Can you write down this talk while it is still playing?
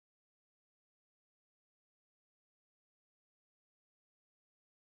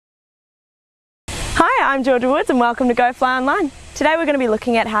Hi, I'm Georgia Woods and welcome to GoFly Online. Today we're going to be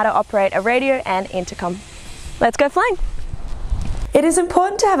looking at how to operate a radio and intercom. Let's go flying! It is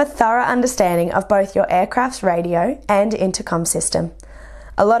important to have a thorough understanding of both your aircraft's radio and intercom system.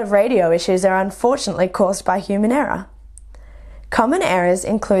 A lot of radio issues are unfortunately caused by human error. Common errors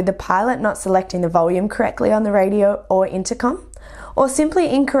include the pilot not selecting the volume correctly on the radio or intercom, or simply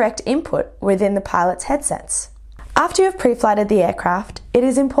incorrect input within the pilot's headsets. After you have pre-flighted the aircraft, it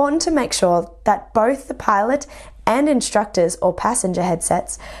is important to make sure that both the pilot and instructors or passenger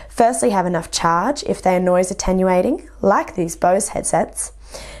headsets firstly have enough charge if they are noise attenuating, like these Bose headsets,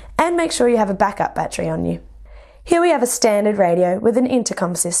 and make sure you have a backup battery on you. Here we have a standard radio with an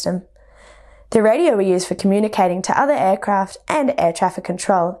intercom system. The radio we use for communicating to other aircraft and air traffic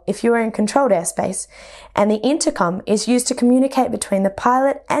control if you are in controlled airspace, and the intercom is used to communicate between the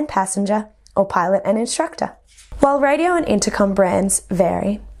pilot and passenger or pilot and instructor. While radio and intercom brands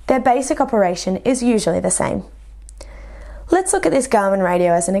vary, their basic operation is usually the same. Let's look at this Garmin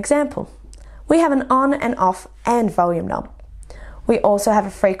radio as an example. We have an on and off and volume knob. We also have a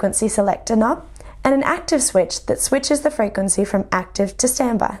frequency selector knob and an active switch that switches the frequency from active to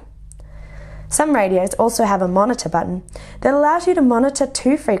standby. Some radios also have a monitor button that allows you to monitor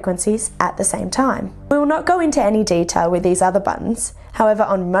two frequencies at the same time. We will not go into any detail with these other buttons. However,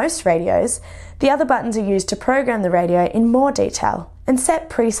 on most radios, the other buttons are used to program the radio in more detail and set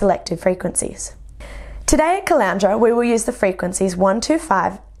pre-selected frequencies. Today at Caloundra, we will use the frequencies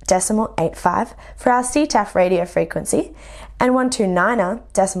 125.85 for our CTAF radio frequency and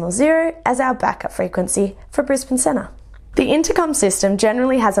 129.0 as our backup frequency for Brisbane Centre. The intercom system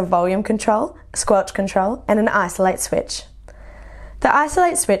generally has a volume control, squelch control, and an isolate switch. The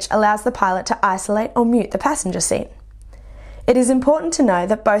isolate switch allows the pilot to isolate or mute the passenger seat. It is important to know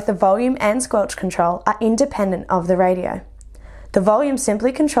that both the volume and squelch control are independent of the radio. The volume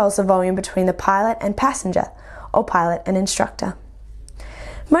simply controls the volume between the pilot and passenger, or pilot and instructor.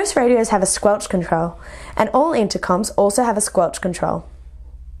 Most radios have a squelch control, and all intercoms also have a squelch control.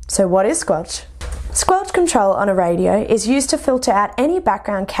 So what is squelch? Squelch control on a radio is used to filter out any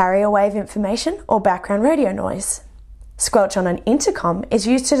background carrier wave information or background radio noise. Squelch on an intercom is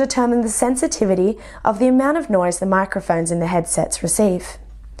used to determine the sensitivity of the amount of noise the microphones in the headsets receive.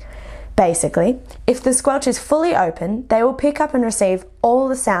 Basically, if the squelch is fully open, they will pick up and receive all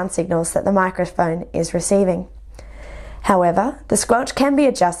the sound signals that the microphone is receiving. However, the squelch can be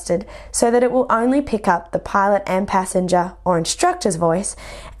adjusted so that it will only pick up the pilot and passenger or instructor's voice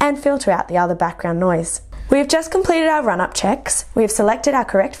and filter out the other background noise. We have just completed our run-up checks, we have selected our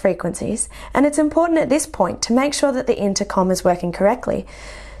correct frequencies, and it's important at this point to make sure that the intercom is working correctly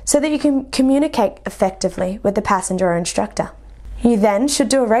so that you can communicate effectively with the passenger or instructor. You then should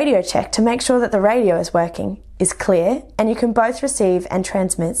do a radio check to make sure that the radio is working, is clear, and you can both receive and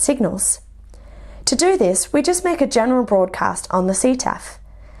transmit signals. To do this, we just make a general broadcast on the CTAF.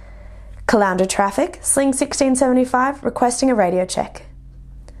 Caloundra traffic, Sling 1675, requesting a radio check.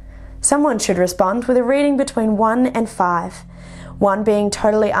 Someone should respond with a reading between 1 and 5, 1 being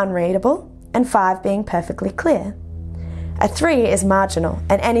totally unreadable and 5 being perfectly clear. A 3 is marginal,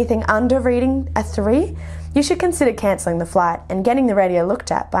 and anything under reading a 3, you should consider cancelling the flight and getting the radio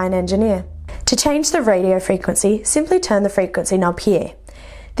looked at by an engineer. To change the radio frequency, simply turn the frequency knob here.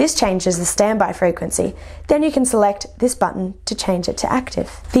 This changes the standby frequency, then you can select this button to change it to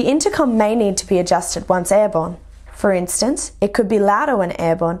active. The intercom may need to be adjusted once airborne. For instance, it could be louder when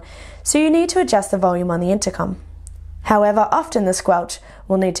airborne, so you need to adjust the volume on the intercom. However, often the squelch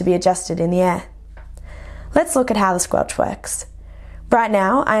will need to be adjusted in the air. Let's look at how the squelch works. Right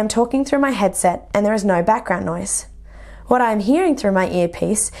now, I am talking through my headset and there is no background noise. What I am hearing through my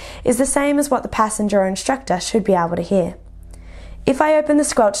earpiece is the same as what the passenger or instructor should be able to hear. If I open the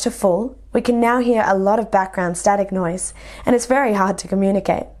squelch to full, we can now hear a lot of background static noise, and it's very hard to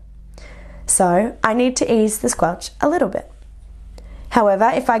communicate. So, I need to ease the squelch a little bit.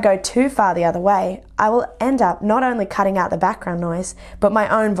 However, if I go too far the other way, I will end up not only cutting out the background noise, but my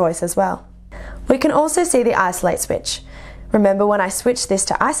own voice as well. We can also see the isolate switch. Remember, when I switch this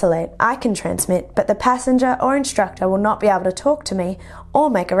to isolate, I can transmit, but the passenger or instructor will not be able to talk to me or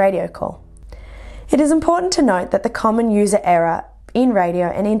make a radio call. It is important to note that the common user error in radio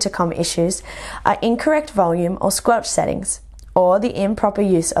and intercom issues are incorrect volume or squelch settings, or the improper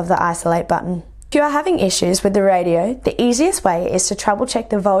use of the isolate button. If you are having issues with the radio, the easiest way is to trouble check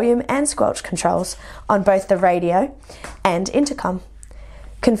the volume and squelch controls on both the radio and intercom.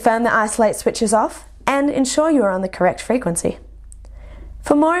 Confirm the isolate switch is off and ensure you are on the correct frequency.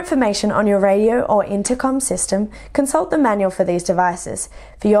 For more information on your radio or intercom system, consult the manual for these devices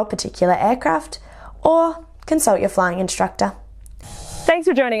for your particular aircraft or consult your flying instructor. Thanks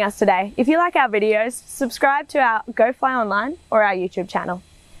for joining us today. If you like our videos, subscribe to our GoFly Online or our YouTube channel.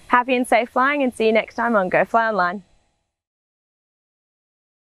 Happy and safe flying, and see you next time on GoFly Online.